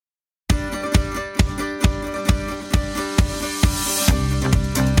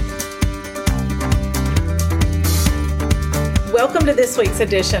Welcome to this week's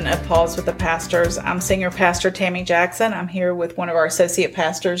edition of Pause with the Pastors. I'm Senior Pastor Tammy Jackson. I'm here with one of our Associate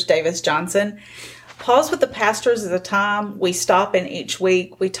Pastors, Davis Johnson. Pause with the Pastors is a time we stop in each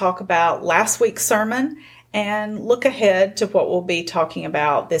week. We talk about last week's sermon and look ahead to what we'll be talking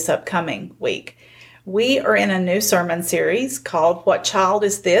about this upcoming week. We are in a new sermon series called What Child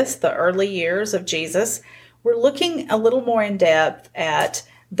Is This? The Early Years of Jesus. We're looking a little more in depth at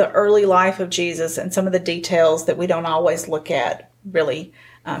the early life of Jesus and some of the details that we don't always look at really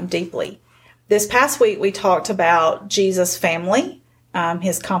deeply. This past week, we talked about Jesus' family,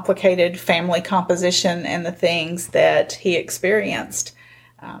 his complicated family composition, and the things that he experienced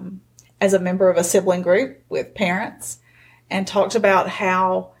as a member of a sibling group with parents, and talked about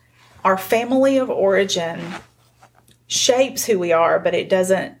how our family of origin shapes who we are, but it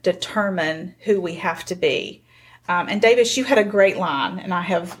doesn't determine who we have to be. And Davis, you had a great line, and I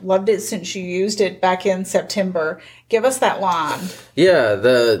have loved it since you used it back in September. Give us that line. Yeah,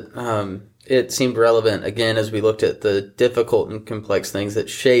 it seemed relevant, again, as we looked at the difficult and complex things that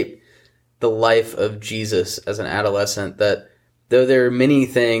shape the life of Jesus as an adolescent, that though there are many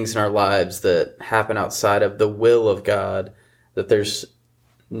things in our lives that happen outside of the will of God, that there's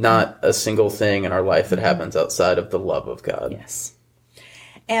not a single thing in our life that happens outside of the love of God. Yes.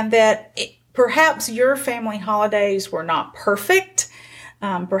 And that perhaps your family holidays were not perfect.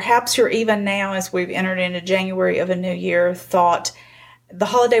 Perhaps you're even now, as we've entered into January of a new year, thought the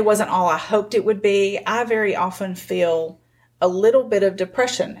holiday wasn't all I hoped it would be. I very often feel a little bit of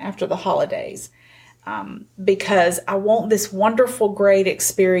depression after the holidays because I want this wonderful, great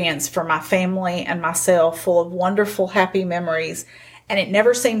experience for my family and myself, full of wonderful, happy memories. And it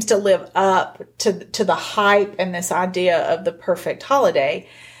never seems to live up to the hype and this idea of the perfect holiday.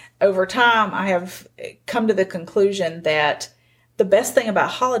 Over time, I have come to the conclusion that the best thing about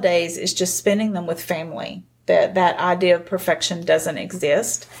holidays is just spending them with family, that idea of perfection doesn't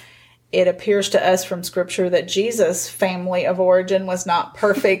exist. It appears to us from Scripture that Jesus' family of origin was not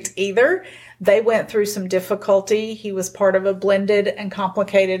perfect either. They went through some difficulty. He was part of a blended and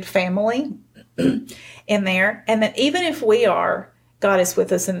complicated family in there. And that even if we are, God is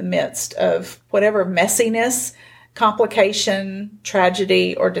with us in the midst of whatever messiness, complication,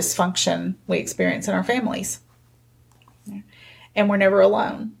 tragedy, or dysfunction we experience in our families. And we're never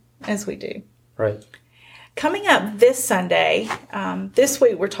alone, as we do. Right. Coming up this Sunday, this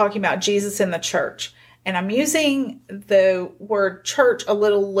week, we're talking about Jesus in the church. And I'm using the word church a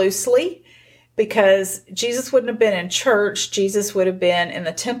little loosely because Jesus wouldn't have been in church. Jesus would have been in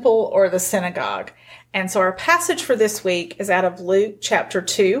the temple or the synagogue. And so our passage for this week is out of Luke chapter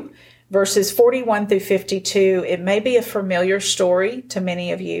 2, verses 41 through 52. It may be a familiar story to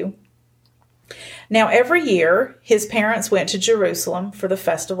many of you. Now, every year, his parents went to Jerusalem for the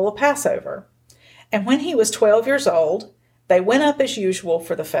festival of Passover. And when he was 12 years old, they went up as usual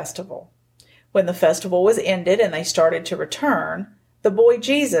for the festival. When the festival was ended and they started to return, the boy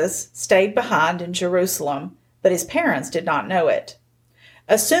Jesus stayed behind in Jerusalem, but his parents did not know it.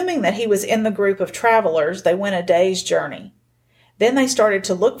 Assuming that he was in the group of travelers, they went a day's journey. Then they started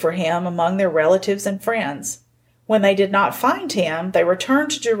to look for him among their relatives and friends. When they did not find him, they returned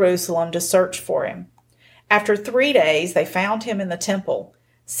to Jerusalem to search for him. After 3 days, they found him in the temple,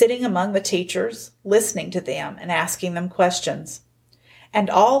 sitting among the teachers, listening to them and asking them questions. And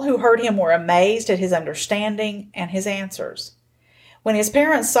all who heard him were amazed at his understanding and his answers. When his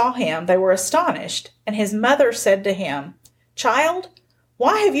parents saw him, they were astonished, and his mother said to him, "Child,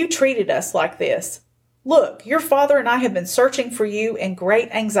 why have you treated us like this? Look, your father and I have been searching for you in great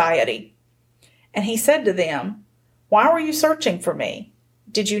anxiety." And he said to them, "Why were you searching for me?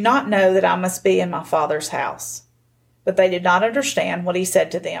 Did you not know that I must be in my Father's house?" But they did not understand what he said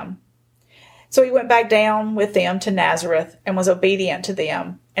to them. So he went back down with them to Nazareth and was obedient to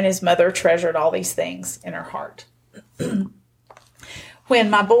them, and his mother treasured all these things in her heart. When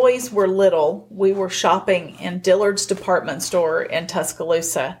my boys were little, we were shopping in Dillard's department store in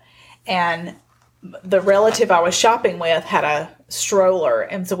Tuscaloosa, and the relative I was shopping with had a stroller,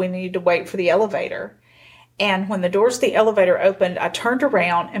 and so we needed to wait for the elevator. And when the doors of the elevator opened, I turned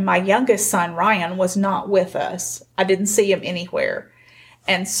around, and my youngest son, Ryan, was not with us. I didn't see him anywhere.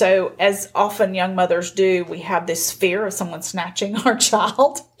 And so, as often young mothers do, we have this fear of someone snatching our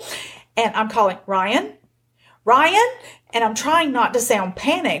child. And I'm calling, "Ryan? Ryan?" And I'm trying not to sound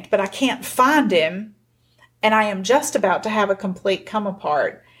panicked, but I can't find him. And I am just about to have a complete come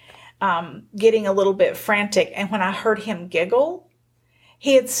apart. Getting a little bit frantic. And when I heard him giggle,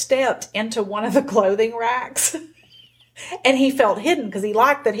 he had stepped into one of the clothing racks and he felt hidden because he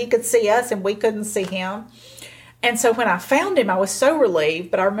liked that he could see us and we couldn't see him. And so when I found him, I was so relieved,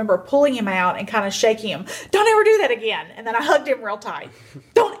 but I remember pulling him out and kind of shaking him. Don't ever do that again. And then I hugged him real tight.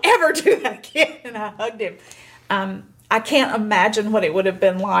 Don't ever do that again. And I hugged him. I can't imagine what it would have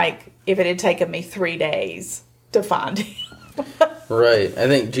been like if it had taken me 3 days to find him. Right. I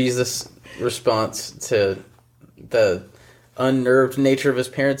think Jesus' response to the unnerved nature of his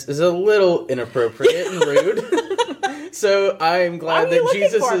parents is a little inappropriate and rude. So I'm glad that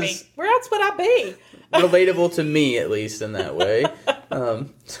Jesus is... Where else would I be? Relatable to me, at least, in that way.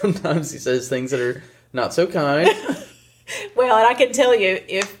 Sometimes he says things that are not so kind. Well, and I can tell you,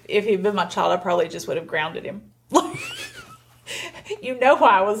 if he'd been my child, I probably just would have grounded him. You know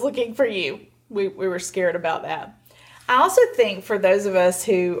why I was looking for you. We were scared about that. I also think for those of us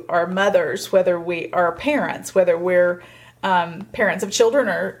who are mothers, whether we are parents, whether we're parents of children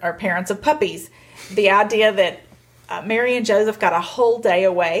or parents of puppies, the idea that Mary and Joseph got a whole day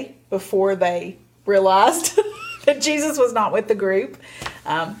away before they realized that Jesus was not with the group,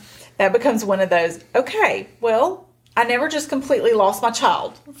 that becomes one of those, okay, well, I never just completely lost my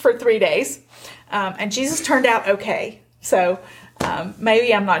child for 3 days, and Jesus turned out okay. So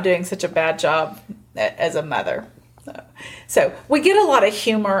maybe I'm not doing such a bad job as a mother. So we get a lot of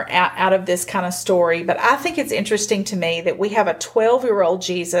humor out of this kind of story, but I think it's interesting to me that we have a 12-year-old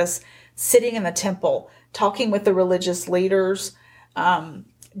Jesus sitting in the temple, talking with the religious leaders,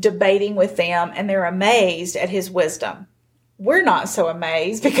 debating with them, and they're amazed at his wisdom. We're not so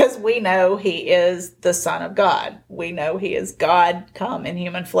amazed because we know he is the Son of God. We know he is God come in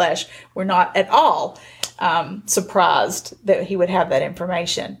human flesh. We're not at all surprised that he would have that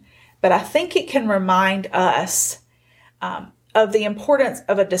information. But I think it can remind us of the importance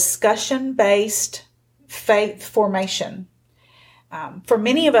of a discussion-based faith formation. For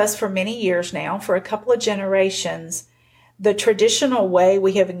many of us, for many years now, for a couple of generations, the traditional way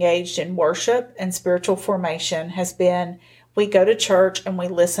we have engaged in worship and spiritual formation has been we go to church and we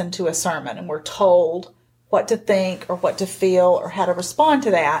listen to a sermon and we're told what to think or what to feel or how to respond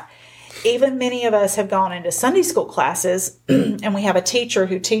to that. Even many of us have gone into Sunday school classes and we have a teacher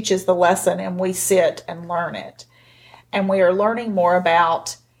who teaches the lesson and we sit and learn it. And we are learning more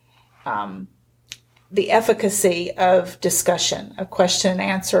about the efficacy of discussion, of question and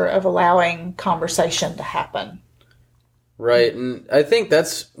answer, of allowing conversation to happen. Right. And I think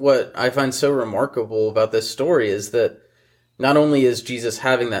that's what I find so remarkable about this story is that not only is Jesus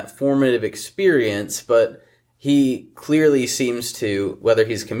having that formative experience, but he clearly seems to, whether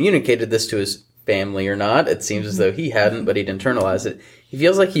he's communicated this to his family or not, it seems as though he hadn't, but he'd internalized it. He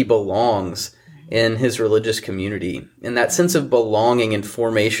feels like he belongs in his religious community. And that sense of belonging and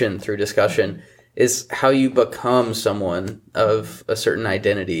formation through discussion is how you become someone of a certain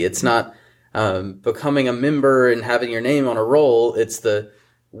identity. It's not becoming a member and having your name on a roll. It's the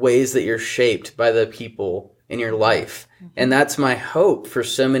ways that you're shaped by the people in your life. And that's my hope for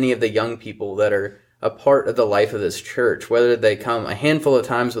so many of the young people that are a part of the life of this church, whether they come a handful of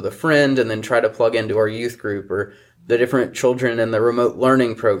times with a friend and then try to plug into our youth group, or the different children in the remote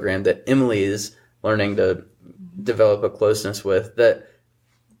learning program that Emily is learning to develop a closeness with, that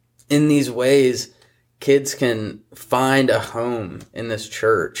in these ways, kids can find a home in this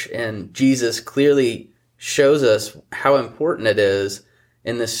church. And Jesus clearly shows us how important it is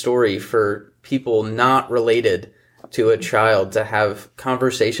in this story for people not related to a child to have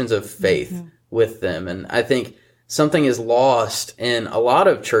conversations of faith with them. And I think something is lost in a lot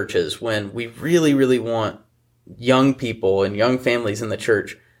of churches when we really, really want young people and young families in the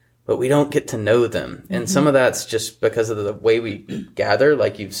church, but we don't get to know them. And some of that's just because of the way we gather,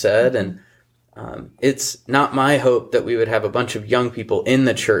 like you've said. And it's not my hope that we would have a bunch of young people in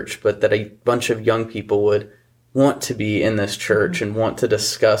the church, but that a bunch of young people would want to be in this church and want to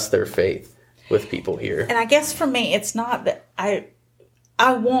discuss their faith with people here. And I guess for me, it's not that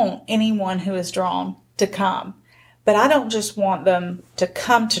I want anyone who is drawn to come, but I don't just want them to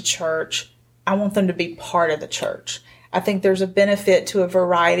come to church. I want them to be part of the church. I think there's a benefit to a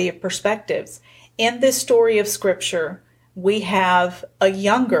variety of perspectives. In this story of Scripture, we have a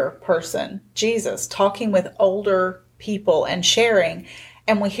younger person, Jesus, talking with older people and sharing.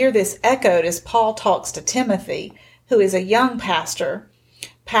 And we hear this echoed as Paul talks to Timothy, who is a young pastor,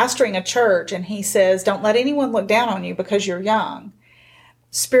 pastoring a church. And he says, don't let anyone look down on you because you're young.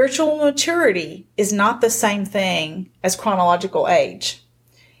 Spiritual maturity is not the same thing as chronological age.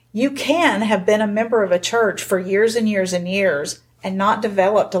 You can have been a member of a church for years and years and years and not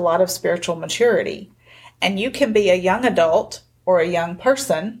developed a lot of spiritual maturity. And you can be a young adult or a young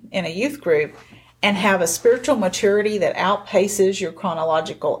person in a youth group and have a spiritual maturity that outpaces your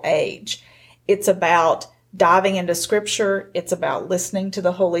chronological age. It's about diving into Scripture. It's about listening to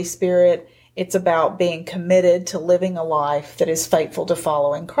the Holy Spirit. It's about being committed to living a life that is faithful to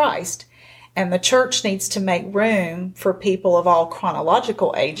following Christ. And the church needs to make room for people of all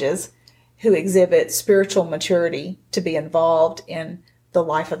chronological ages who exhibit spiritual maturity to be involved in the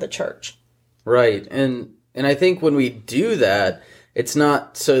life of the church. Right. And I think when we do that, it's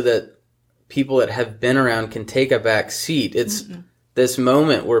not so that people that have been around can take a back seat. It's this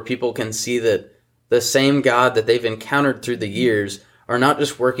moment where people can see that the same God that they've encountered through the years are not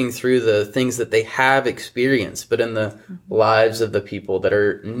just working through the things that they have experienced, but in the lives of the people that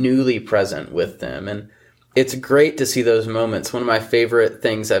are newly present with them. And it's great to see those moments. One of my favorite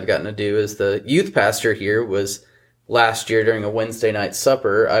things I've gotten to do as the youth pastor here was last year during a Wednesday night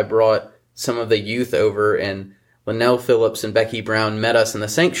supper, I brought some of the youth over, and Linnell Phillips and Becky Brown met us in the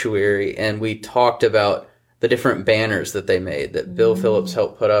sanctuary, and we talked about the different banners that they made that Bill Phillips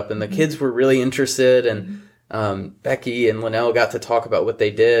helped put up, and the kids were really interested, and Becky and Linnell got to talk about what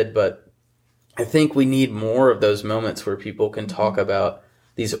they did. But I think we need more of those moments where people can talk about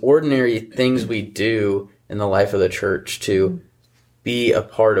these ordinary things we do in the life of the church to be a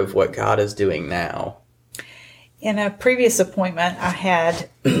part of what God is doing now. In a previous appointment, I had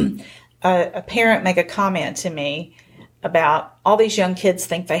a parent make a comment to me about all these young kids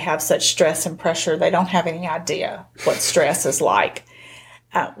think they have such stress and pressure. They don't have any idea what stress is like.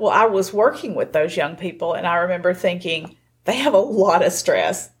 Well, I was working with those young people, and I remember thinking they have a lot of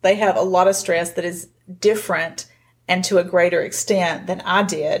stress. They have a lot of stress that is different and to a greater extent than I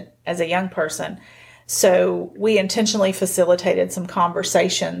did as a young person. So we intentionally facilitated some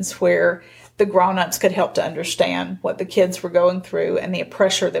conversations where the grown-ups could help to understand what the kids were going through and the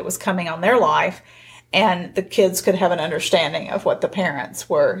pressure that was coming on their life, and the kids could have an understanding of what the parents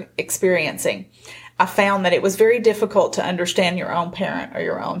were experiencing. I found that it was very difficult to understand your own parent or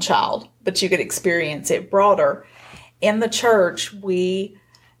your own child, but you could experience it broader. In the church, we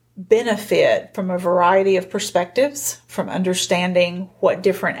benefit from a variety of perspectives, from understanding what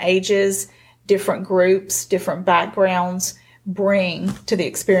different ages, different groups, different backgrounds bring to the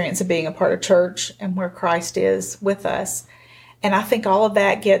experience of being a part of church and where Christ is with us. And I think all of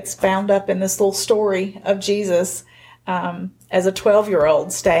that gets bound up in this little story of Jesus as a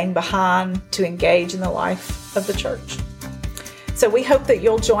 12-year-old staying behind to engage in the life of the church. So we hope that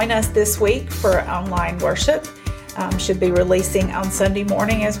you'll join us this week for online worship. Should be releasing on Sunday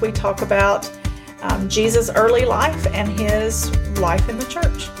morning as we talk about Jesus' early life and his life in the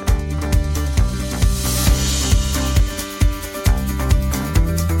church.